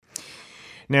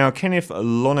Now, Kenneth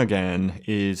Lonergan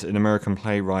is an American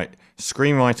playwright,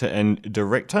 screenwriter, and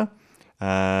director.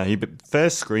 His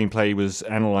first screenplay was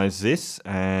Analyze This,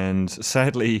 and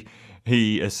sadly,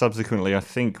 he subsequently, I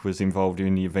think, was involved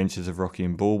in the adventures of Rocky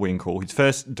and Bullwinkle. He's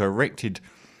first directed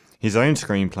his own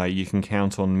screenplay, You Can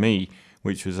Count on Me,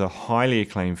 which was a highly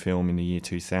acclaimed film in the year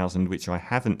 2000, which I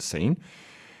haven't seen.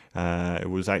 It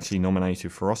was actually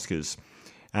nominated for Oscars.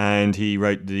 And he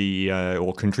wrote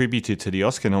or contributed to the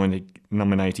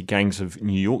Oscar-nominated Gangs of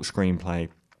New York screenplay.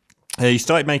 He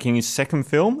started making his second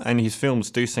film, and his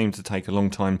films do seem to take a long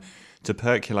time to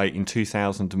percolate, in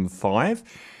 2005,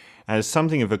 as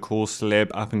something of a cool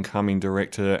celeb up-and-coming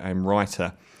director and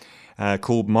writer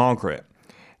called Margaret.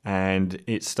 And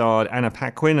it starred Anna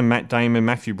Paquin and Matt Damon,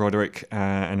 Matthew Broderick,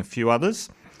 and a few others.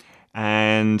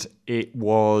 And it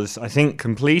was, I think,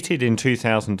 completed in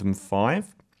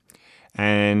 2005.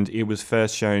 And it was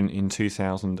first shown in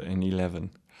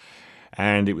 2011.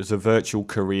 And it was a virtual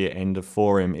career ender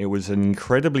for him. It was an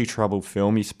incredibly troubled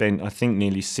film. He spent, I think,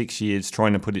 nearly 6 years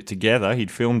trying to put it together.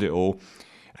 He'd filmed it all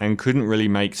and couldn't really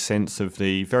make sense of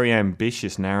the very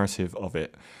ambitious narrative of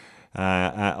it.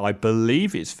 I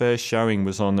believe its first showing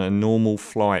was on a normal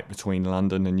flight between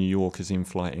London and New York as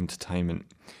in-flight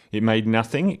entertainment. It made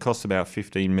nothing. It cost about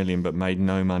 $15 million, but made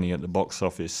no money at the box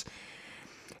office.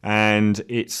 And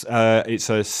it's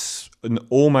an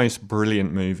almost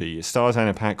brilliant movie. It stars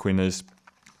Anna Paquin as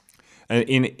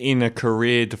in a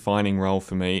career-defining role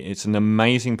for me. It's an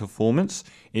amazing performance.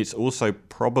 It's also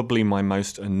probably my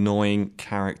most annoying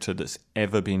character that's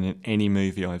ever been in any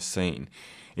movie I've seen.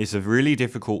 It's a really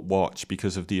difficult watch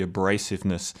because of the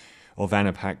abrasiveness of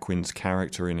Anna Paquin's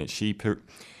character in it. She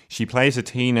plays a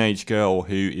teenage girl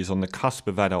who is on the cusp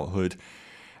of adulthood,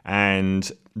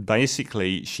 and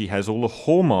basically she has all the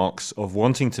hallmarks of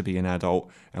wanting to be an adult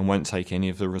and won't take any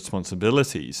of the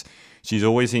responsibilities. She's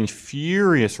always in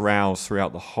furious rows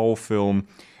throughout the whole film.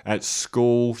 At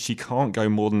school, she can't go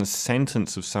more than a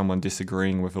sentence of someone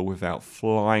disagreeing with her without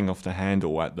flying off the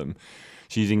handle at them.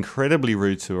 She's incredibly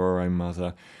rude to her own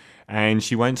mother, and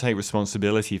she won't take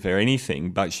responsibility for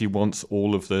anything, but she wants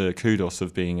all of the kudos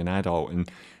of being an adult. And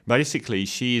basically,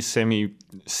 she is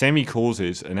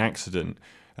semi-causes an accident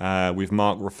with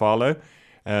Mark Ruffalo,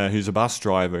 who's a bus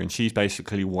driver, and she's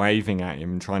basically waving at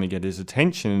him and trying to get his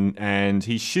attention, and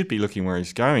he should be looking where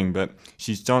he's going, but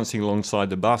she's dancing alongside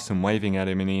the bus and waving at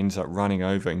him, and he ends up running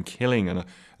over and killing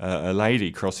a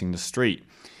lady crossing the street.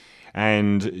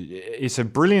 And it's a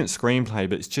brilliant screenplay,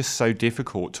 but it's just so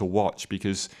difficult to watch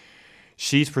because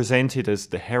she's presented as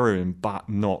the heroine, but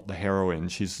not the heroine.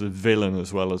 She's the villain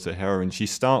as well as the heroine. She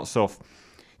starts off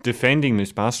defending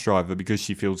this bus driver because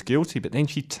she feels guilty, but then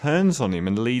she turns on him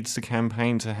and leads the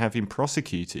campaign to have him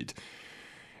prosecuted,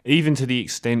 even to the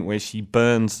extent where she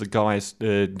burns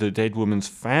the dead woman's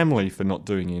family for not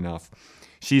doing enough.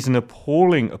 She's an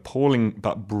appalling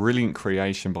but brilliant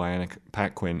creation by Anna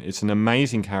Paquin. It's an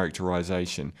amazing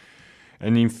characterization,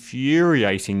 an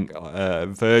infuriating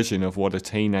version of what a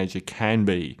teenager can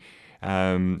be,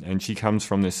 and she comes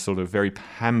from this sort of very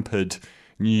pampered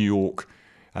New York,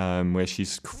 where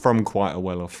she's from quite a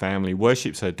well-off family,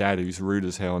 worships her dad, who's rude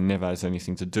as hell and never has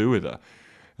anything to do with her,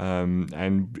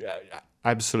 and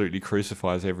absolutely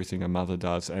crucifies everything her mother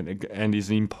does, and is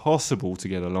impossible to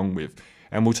get along with,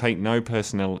 and will take no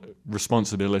personal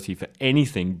responsibility for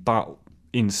anything, but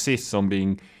insists on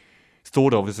being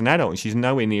thought of as an adult, and she's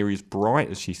nowhere near as bright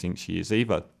as she thinks she is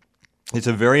either. It's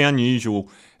a very unusual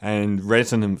and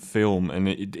resonant film, and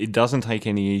it doesn't take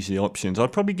any easy options.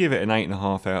 I'd probably give it an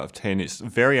 8.5 out of 10. It's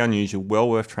very unusual, well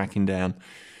worth tracking down,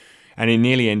 and it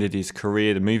nearly ended his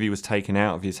career. The movie was taken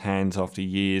out of his hands after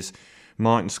years.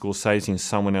 Martin Scorsese and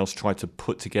someone else tried to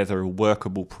put together a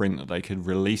workable print that they could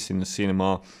release in the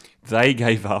cinema. They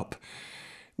gave up,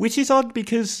 which is odd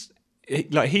because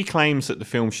he claims that the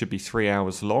film should be 3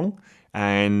 hours long,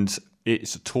 and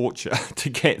it's a torture to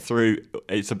get through.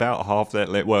 It's about half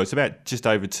that. Well, it's about just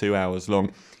over 2 hours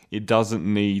long. It doesn't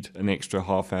need an extra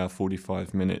half hour,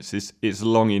 45 minutes. It's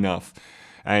long enough,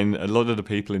 and a lot of the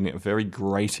people in it are very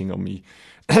grating on me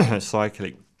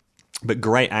cycling. But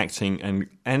great acting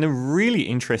and a really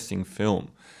interesting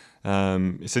film.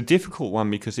 It's a difficult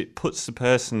one because it puts the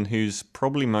person who's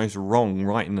probably most wrong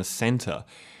right in the centre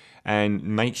and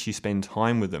makes you spend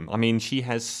time with them. I mean, she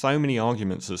has so many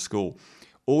arguments at school.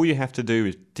 All you have to do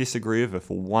is disagree with her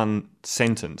for one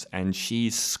sentence and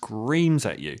she screams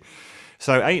at you.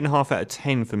 So 8.5 out of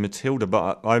 10 for Matilda.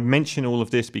 But I mention all of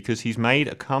this because he's made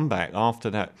a comeback after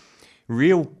that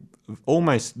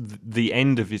almost the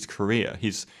end of his career.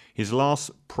 His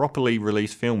last properly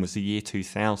released film was the year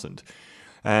 2000.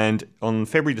 And on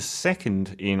February the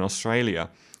 2nd in Australia,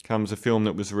 comes a film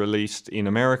that was released in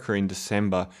America in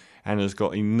December and has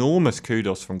got enormous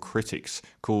kudos from critics,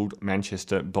 called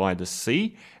Manchester by the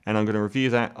Sea. And I'm going to review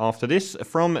that after this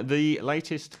from the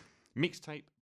latest mixtape